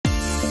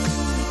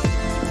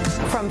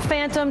From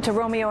Phantom to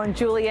Romeo and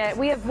Juliet,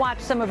 we have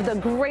watched some of the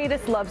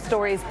greatest love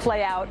stories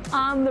play out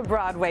on the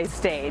Broadway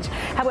stage.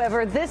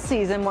 However, this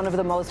season, one of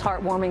the most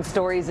heartwarming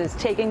stories is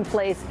taking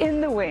place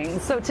in the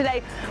wings. So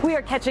today, we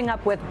are catching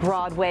up with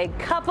Broadway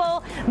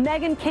couple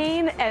Megan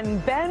Kane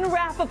and Ben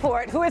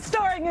Rappaport, who is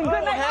starring in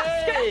Goodnight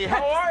Oscar. Hey,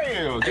 how are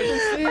you? Good to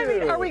see you. I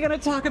mean, are we going to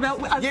talk about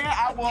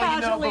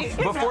casually?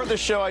 Before the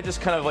show, I just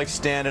kind of like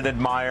stand and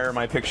admire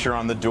my picture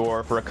on the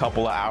door for a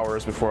couple of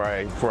hours before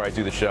I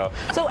do the show.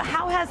 So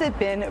how has it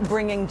been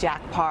bringing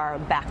Jack Parr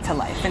back to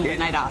life in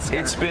Goodnight Oscar?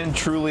 It's been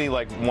truly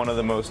like one of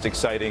the most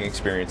exciting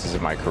experiences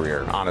of my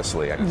career,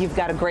 honestly. You've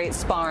got a great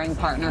sparring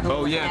partner.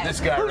 Oh yeah, this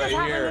guy right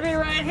here. To be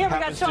right here. We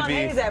got Sean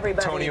Hayes,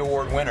 everybody. Tony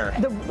Award winner.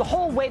 The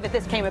whole way that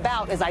this came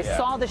about is I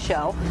saw the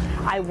show,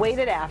 I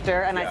waited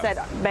after, and I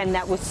said, Ben,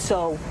 that was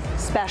so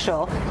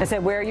special. I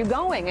said, where are you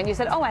going? And you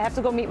said, oh, I have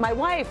to go meet my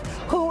wife,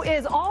 who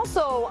is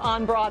also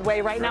on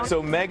Broadway right now.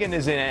 So Megan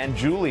is in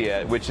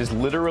Juliet, which is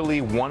literally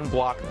one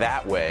block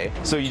that way.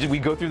 So we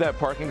go through that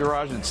parking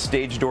garage, it's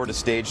stage door to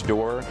stage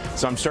door.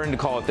 So I'm starting to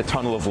call it the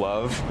tunnel of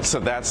love. So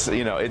that's,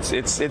 you know,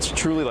 it's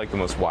truly like the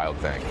most wild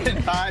thing.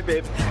 Hi,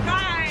 babe.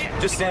 Hi.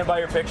 Just stand by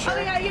your picture. Oh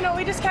yeah, you know,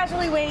 we just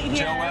casually wait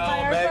here.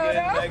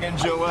 Joelle, Megan,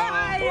 Joelle.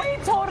 Hi.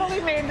 We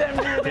totally made them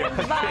do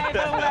this, by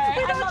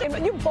the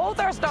way. You both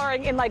are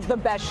starring in like the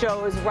best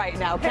shows right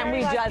now, can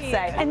we just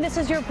say? And this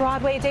is your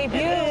Broadway debut.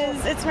 It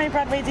is. It's my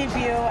Broadway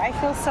debut. I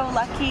feel so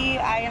lucky.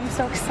 I am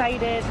so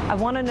excited. I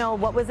want to know,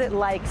 what was it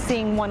like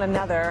seeing one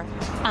another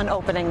on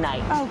opening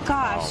night? Oh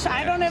gosh,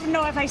 I don't even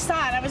know if I saw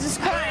it. I was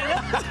just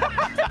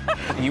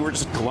crying. You were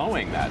just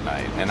glowing that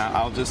night, and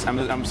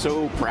I'm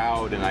so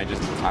proud, and I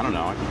don't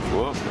know.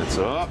 Whoop, it's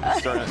up.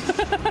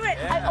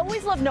 I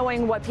always love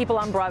knowing what people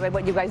on Broadway,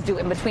 what you guys do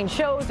in between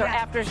shows or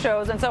after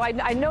shows, and so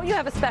I know you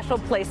have a special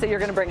place that you're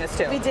going to bring us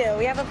to. We do.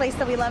 We have a place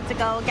that we love to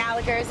go,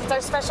 Gallagher's. It's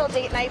our special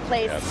date night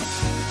place.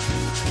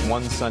 Yes.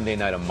 One Sunday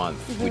night a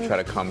month, we try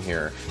to come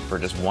here for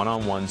just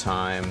one-on-one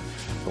time,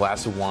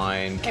 glass of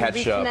wine,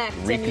 catch up,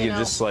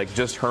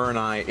 just her and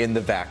I in the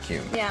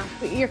vacuum. Yeah,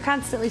 you're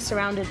constantly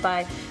surrounded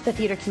by the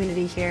theater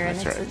community here, and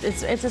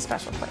That's it's a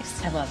special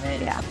place. I love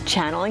it. Yeah,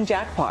 channeling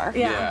Jack Parr.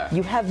 Yeah.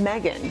 You have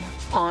Megan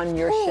on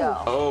your show.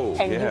 Oh,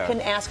 and you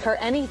can ask her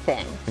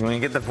anything. When you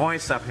get the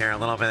voice up here, a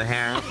little bit of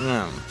hair.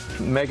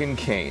 Megan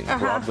Kane,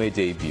 Broadway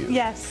debut.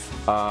 Yes.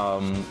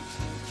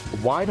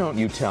 Why don't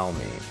you tell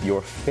me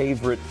your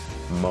favorite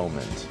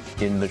moment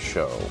in the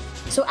show?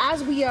 So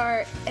as we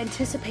are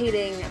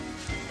anticipating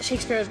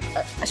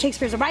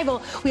Shakespeare's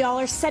arrival, we all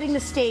are setting the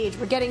stage,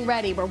 we're getting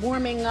ready, we're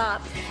warming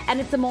up, and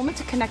it's the moment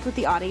to connect with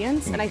the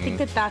audience, and I think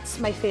that that's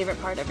my favorite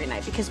part every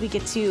night, because we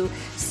get to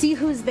see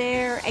who's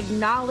there,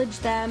 acknowledge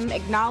them,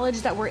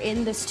 acknowledge that we're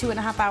in this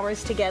 2.5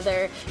 hours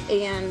together,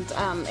 and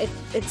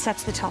it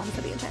sets the tone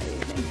for the entire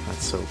evening.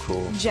 That's so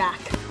cool. Jack.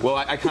 Well,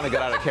 I kind of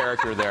got out of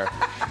character there.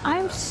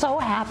 I'm so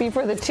happy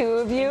for the two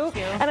of you,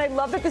 and I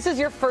love that this is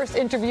your first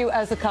interview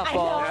as a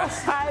couple. I know.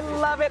 Yes. I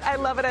love it, I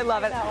love it, I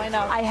love it. I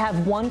know. I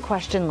have one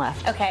question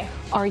left. Okay.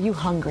 Are you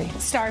hungry?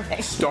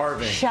 Starving.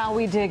 Starving. Shall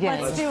we dig in?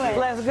 Let's do it.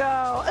 Let's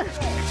go.